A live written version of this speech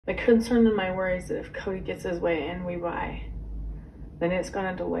My concern and my worry is that if Kody gets his way and we buy, then it's going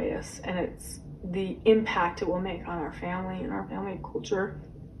to delay us, and it's the impact it will make on our family and our family culture.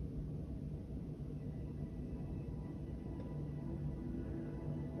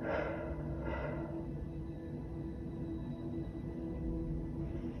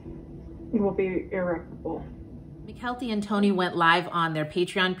 It will be irreparable. Mykelti and Tony went live on their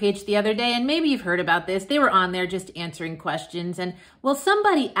Patreon page the other day, and maybe you've heard about this. They were on there just answering questions, and well,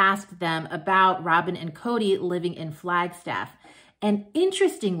 somebody asked them about Robyn and Kody living in Flagstaff. And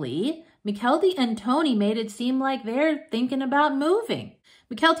interestingly, Mykelti and Tony made it seem like they're thinking about moving.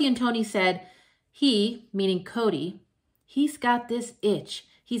 Mykelti and Tony said, he, meaning Kody, he's got this itch.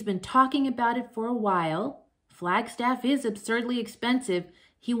 He's been talking about it for a while. Flagstaff is absurdly expensive.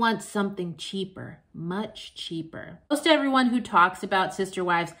 He wants something cheaper, much cheaper. Most everyone who talks about sister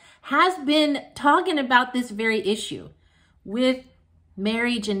wives has been talking about this very issue. With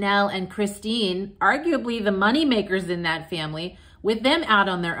Mary, Janelle, and Christine, arguably the moneymakers in that family, with them out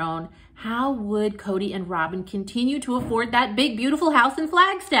on their own, how would Kody and Robyn continue to afford that big, beautiful house in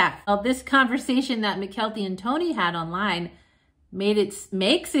Flagstaff? Well, this conversation that Mykelti and Tony had online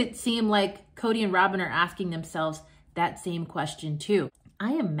makes it seem like Kody and Robyn are asking themselves that same question too.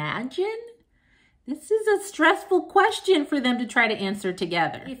 I imagine this is a stressful question for them to try to answer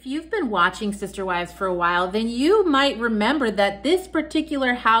together. If you've been watching Sister Wives for a while, then you might remember that this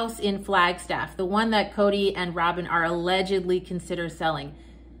particular house in Flagstaff, the one that Kody and Robyn are allegedly consider selling,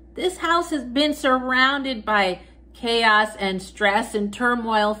 this house has been surrounded by chaos and stress and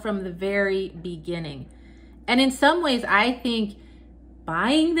turmoil from the very beginning. And in some ways, I think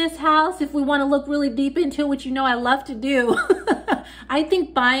buying this house, if we want to look really deep into it, which you know I love to do, I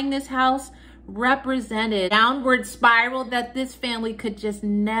think buying this house represented a downward spiral that this family could just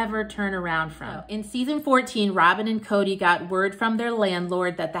never turn around from. In season 14, Robyn and Kody got word from their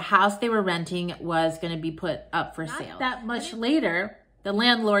landlord that the house they were renting was going to be put up for sale. Not that much later, the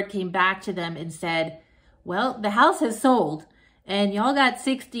landlord came back to them and said, well, the house has sold and y'all got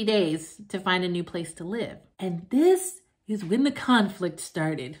 60 days to find a new place to live. And this is when the conflict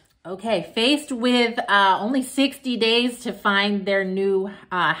started. Okay, faced with only 60 days to find their new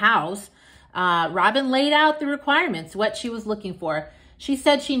house, Robyn laid out the requirements, what she was looking for. She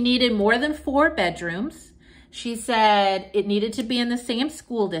said she needed more than 4 bedrooms. She said it needed to be in the same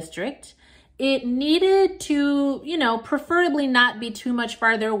school district. It needed to, you know, preferably not be too much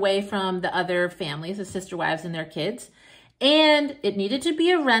farther away from the other families, the sister wives and their kids. And it needed to be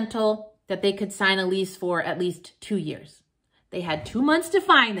a rental that they could sign a lease for at least 2 years. They had 2 months to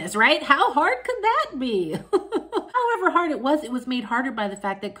find this, right? How hard could that be? However hard it was made harder by the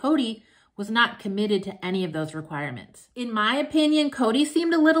fact that Kody was not committed to any of those requirements. In my opinion, Kody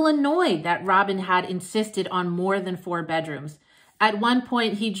seemed a little annoyed that Robyn had insisted on more than 4 bedrooms. At one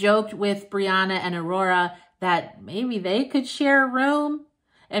point, he joked with Brianna and Aurora that maybe they could share a room,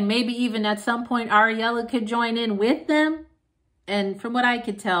 and maybe even at some point Ariella could join in with them. And from what I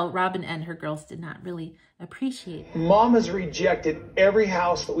could tell, Robyn and her girls did not really appreciate it. Mom has rejected every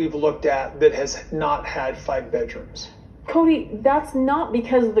house that we've looked at that has not had 5 bedrooms. Kody, that's not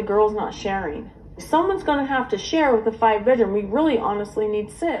because the girl's not sharing. Someone's going to have to share with the 5 bedroom. We really honestly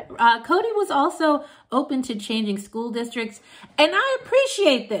need 6. Kody was also open to changing school districts, and I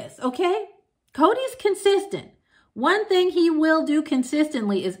appreciate this, okay? Cody's consistent. One thing he will do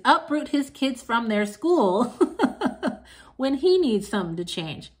consistently is uproot his kids from their school when he needs something to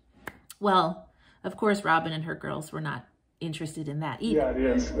change. Well, of course, Robyn and her girls were not interested in that either. Yeah,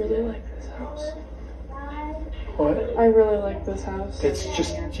 it is. I really like this house. What? I really like this house. It's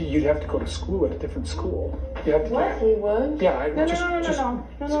just, you'd have to go to school at a different school. You have to. What? We would? Yeah,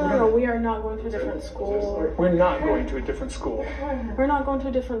 No. We are not going to a different school. We're not going to a different school. We're not going to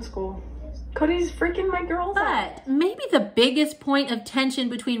a different school. Cody's freaking my girls out. But maybe the biggest point of tension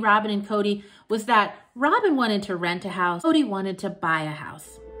between Robyn and Kody was that Robyn wanted to rent a house, Kody wanted to buy a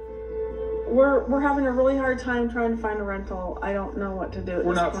house. We're having a really hard time trying to find a rental. I don't know what to do at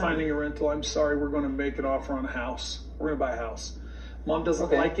We're this not point. finding a rental. I'm sorry. We're going to make an offer on a house. We're going to buy a house. Mom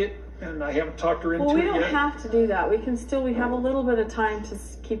doesn't like it, and I haven't talked her into it yet. Well, we don't have to do that. We have a little bit of time to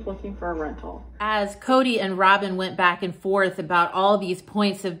keep looking for a rental. As Kody and Robyn went back and forth about all these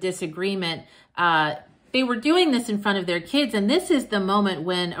points of disagreement, they were doing this in front of their kids, and this is the moment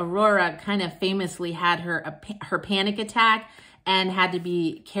when Aurora kind of famously had her panic attack and had to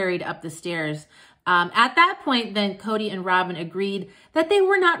be carried up the stairs. At that point, then Kody and Robyn agreed that they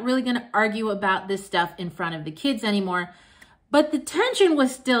were not really going to argue about this stuff in front of the kids anymore, but the tension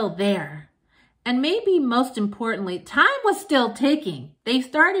was still there. And maybe most importantly, time was still ticking. They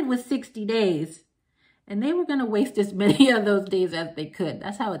started with 60 days, And they were going to waste as many of those days as they could.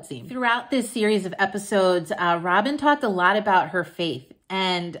 That's how it seemed. Throughout this series of episodes, Robyn talked a lot about her faith.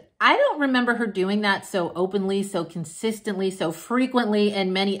 And I don't remember her doing that so openly, so consistently, so frequently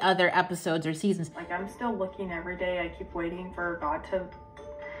in many other episodes or seasons. Like, I'm still looking every day. I keep waiting for God to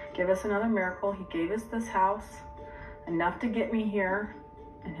give us another miracle. He gave us this house, enough to get me here,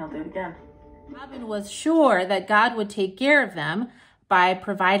 and he'll do it again. Robyn was sure that God would take care of them by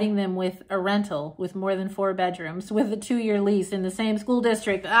providing them with a rental with more than 4 bedrooms with a 2-year lease in the same school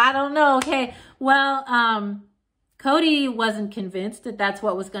district. I don't know. Okay. Well, Kody wasn't convinced that that's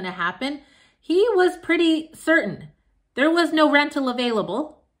what was going to happen. He was pretty certain there was no rental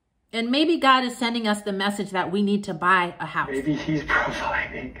available. And maybe God is sending us the message that we need to buy a house. Maybe he's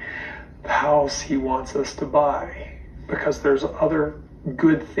providing the house he wants us to buy, because there's other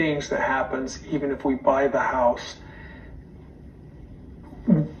good things that happens even if we buy the house.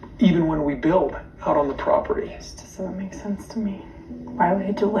 Even when we build out on the property. This doesn't make sense to me. Why would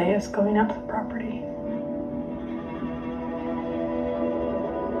he delay us going up the property?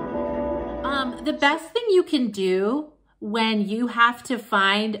 The best thing you can do when you have to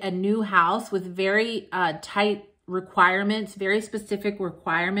find a new house with very tight requirements, very specific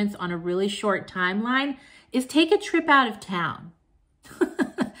requirements on a really short timeline, is take a trip out of town.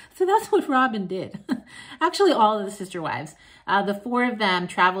 So that's what Robyn did. Actually, all of the sister wives. The 4 of them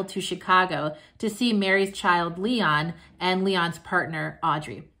traveled to Chicago to see Mary's child, Leon, and Leon's partner,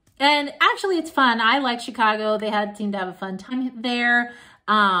 Audrey. And actually, it's fun. I like Chicago. They seemed to have a fun time there.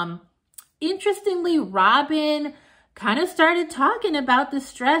 Interestingly, Robyn kind of started talking about the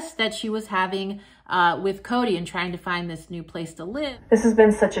stress that she was having with Kody and trying to find this new place to live. This has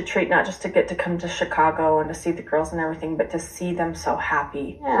been such a treat, not just to get to come to Chicago and to see the girls and everything, but to see them so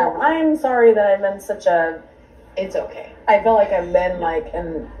happy. Yeah, I'm sorry that I've been such a... It's okay. I feel like I've been like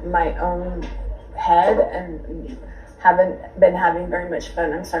in my own head and haven't been having very much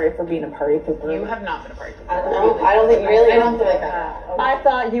fun. I'm sorry for being a party pooper. You have not been a party pooper. I don't think really. I don't feel like that. I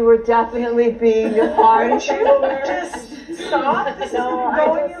thought you were definitely being a party pooper. Just stop. This no,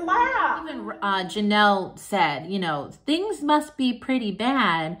 go and you laugh. Even Janelle said, you know, things must be pretty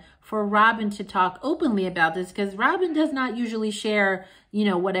bad for Robyn to talk openly about this, because Robyn does not usually share, you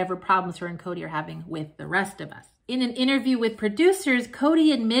know, whatever problems her and Kody are having with the rest of us. In an interview with producers,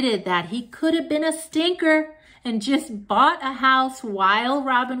 Kody admitted that he could have been a stinker and just bought a house while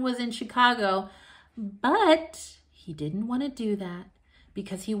Robyn was in Chicago, but he didn't want to do that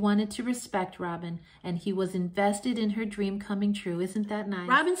because he wanted to respect Robyn and he was invested in her dream coming true. Isn't that nice?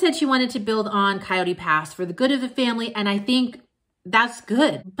 Robyn said she wanted to build on Coyote Pass for the good of the family, and I think that's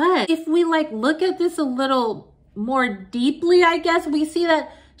good. But if we look at this a little more deeply, I guess, we see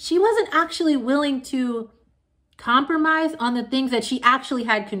that she wasn't actually willing to compromise on the things that she actually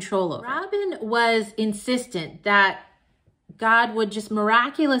had control over. Robyn was insistent that God would just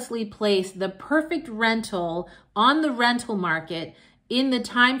miraculously place the perfect rental on the rental market in the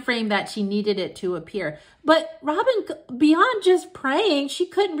time frame that she needed it to appear. But Robyn, beyond just praying, she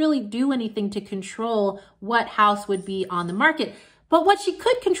couldn't really do anything to control what house would be on the market. But what she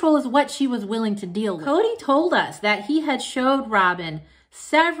could control is what she was willing to deal with. Kody told us that he had showed Robyn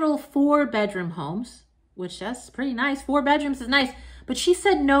several 4-bedroom homes, which that's pretty nice. 4 bedrooms is nice, but she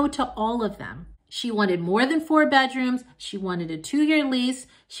said no to all of them. She wanted more than 4 bedrooms. She wanted a 2-year lease.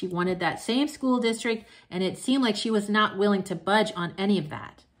 She wanted that same school district, and it seemed like she was not willing to budge on any of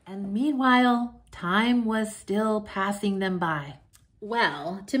that. And meanwhile, time was still passing them by.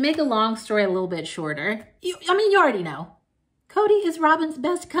 Well, to make a long story a little bit shorter, you already know. Kody is Robyn's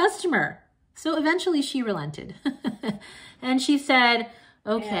best customer. So eventually she relented. And she said,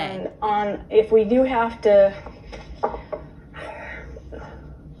 okay. And if we do have to,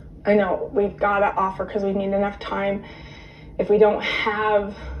 I know we've got to offer because we need enough time. If we don't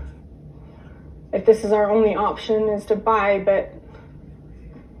have, if this is our only option is to buy, but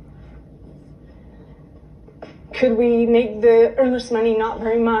could we make the earnest money not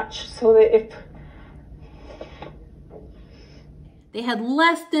very much so that if they had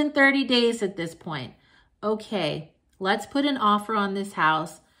less than 30 days at this point. Okay, let's put an offer on this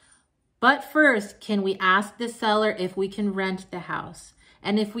house. But first, can we ask the seller if we can rent the house?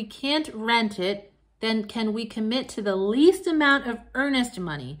 And if we can't rent it, then can we commit to the least amount of earnest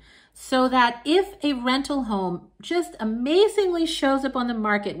money so that if a rental home just amazingly shows up on the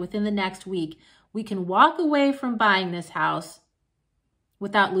market within the next week, we can walk away from buying this house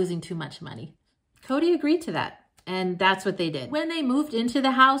without losing too much money? Kody agreed to that. And that's what they did. When they moved into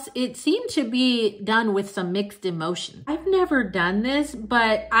the house, it seemed to be done with some mixed emotion. I've never done this,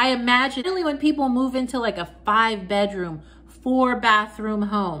 but I imagine really when people move into like a 5-bedroom, 4-bathroom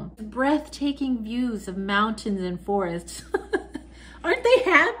home. Breathtaking views of mountains and forests. Aren't they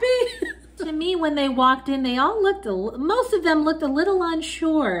happy? To me, when they walked in, they all looked, most of them looked a little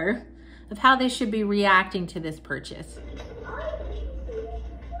unsure of how they should be reacting to this purchase.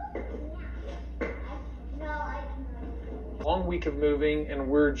 Long week of moving, and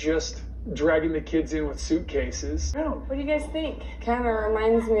we're just dragging the kids in with suitcases. What do you guys think? Kind of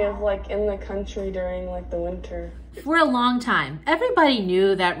reminds me of like in the country during like the winter. For a long time, everybody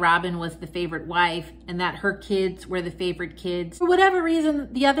knew that Robyn was the favorite wife and that her kids were the favorite kids. For whatever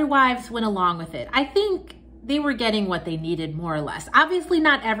reason, the other wives went along with it. I think they were getting what they needed, more or less. Obviously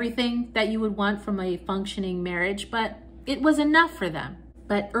not everything that you would want from a functioning marriage, but it was enough for them.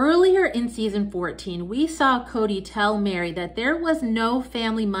 But earlier in season 14, we saw Kody tell Meri that there was no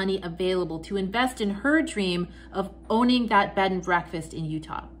family money available to invest in her dream of owning that bed and breakfast in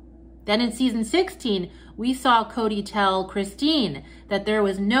Utah. Then in season 16, we saw Kody tell Christine that there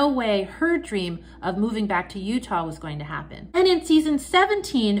was no way her dream of moving back to Utah was going to happen. And in season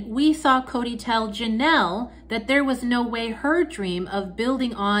 17, we saw Kody tell Janelle that there was no way her dream of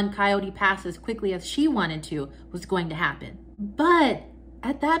building on Coyote Pass as quickly as she wanted to was going to happen. But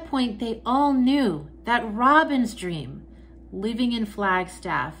at that point, they all knew that Robyn's dream, living in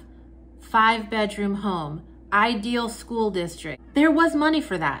Flagstaff, 5-bedroom home, ideal school district, there was money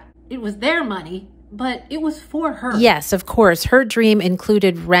for that. It was their money, but it was for her. Yes, of course, her dream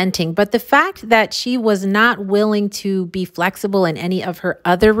included renting, but the fact that she was not willing to be flexible in any of her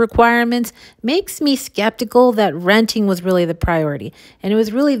other requirements makes me skeptical that renting was really the priority. And it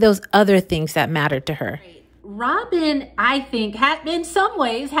was really those other things that mattered to her. Robyn, I think, had in some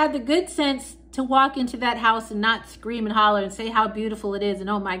ways had the good sense to walk into that house and not scream and holler and say how beautiful it is and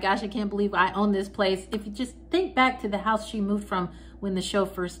oh my gosh, I can't believe I own this place. If you just think back to the house she moved from when the show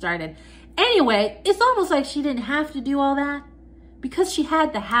first started. Anyway, it's almost like she didn't have to do all that because she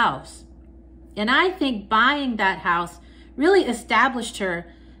had the house. And I think buying that house really established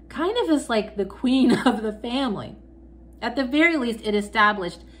her kind of as like the queen of the family. At the very least, it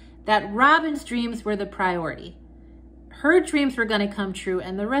established that Robyn's dreams were the priority. Her dreams were going to come true,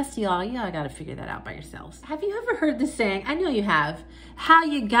 and the rest of y'all, yeah, I got to figure that out by yourselves. Have you ever heard the saying? I know you have. How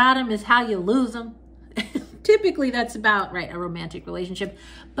you got them is how you lose them. Typically, that's about, right, a romantic relationship.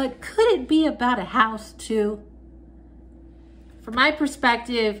 But could it be about a house, too? From my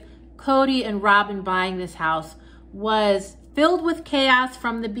perspective, Kody and Robyn buying this house was filled with chaos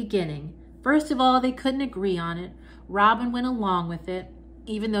from the beginning. First of all, they couldn't agree on it. Robyn went along with it,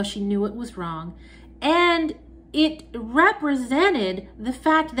 even though she knew it was wrong. And it represented the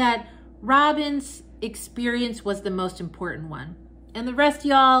fact that Robyn's experience was the most important one. And the rest of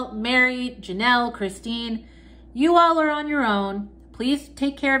y'all, Meri, Janelle, Christine, you all are on your own. Please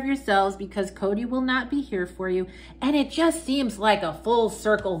take care of yourselves because Kody will not be here for you. And it just seems like a full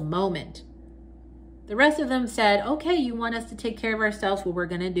circle moment. The rest of them said, okay, you want us to take care of ourselves? Well, we're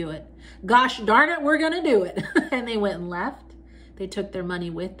going to do it. Gosh darn it, we're going to do it. And they went and left. They took their money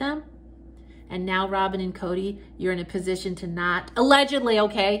with them. And now Robyn and Kody, you're in a position to not, allegedly,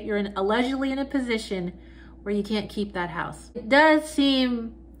 okay, you're allegedly in a position where you can't keep that house. It does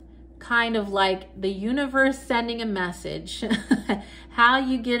seem kind of like the universe sending a message. How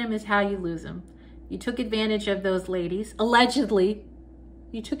you get them is how you lose them. You took advantage of those ladies, allegedly.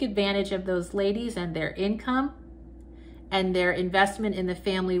 You took advantage of those ladies and their income and their investment in the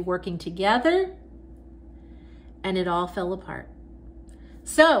family working together, and it all fell apart.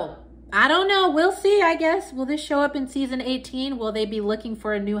 So, I don't know. We'll see, I guess. Will this show up in season 18? Will they be looking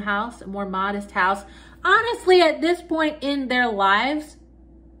for a new house, a more modest house? Honestly, at this point in their lives,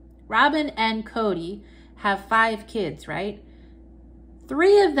 Robyn and Kody have 5 kids, right?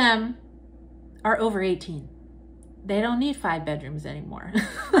 3 of them are over 18. They don't need 5 bedrooms anymore.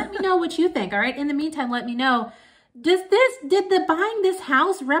 Let me know what you think, all right? In the meantime, let me know, did the buying this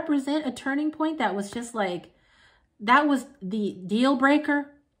house represent a turning point that was just like, that was the deal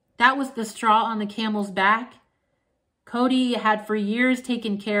breaker? That was the straw on the camel's back? Kody had for years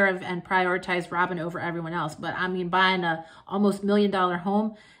taken care of and prioritized Robyn over everyone else. But I mean, buying a almost $1 million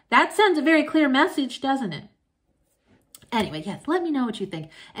home, that sends a very clear message, doesn't it? Anyway, yes, let me know what you think.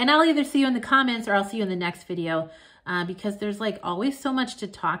 And I'll either see you in the comments or I'll see you in the next video because there's like always so much to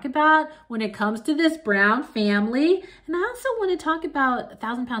talk about when it comes to this Brown family. And I also want to talk about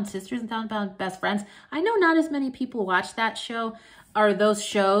 1,000 Pound Sisters and 1,000 Pound Best Friends. I know not as many people watch that show or those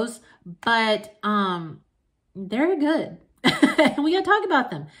shows, but they're good. We gotta talk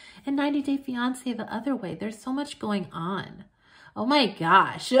about them. And 90 Day Fiancé the other way. There's so much going on. Oh my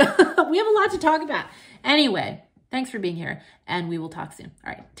gosh. We have a lot to talk about. Anyway, thanks for being here and we will talk soon.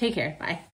 All right, take care. Bye.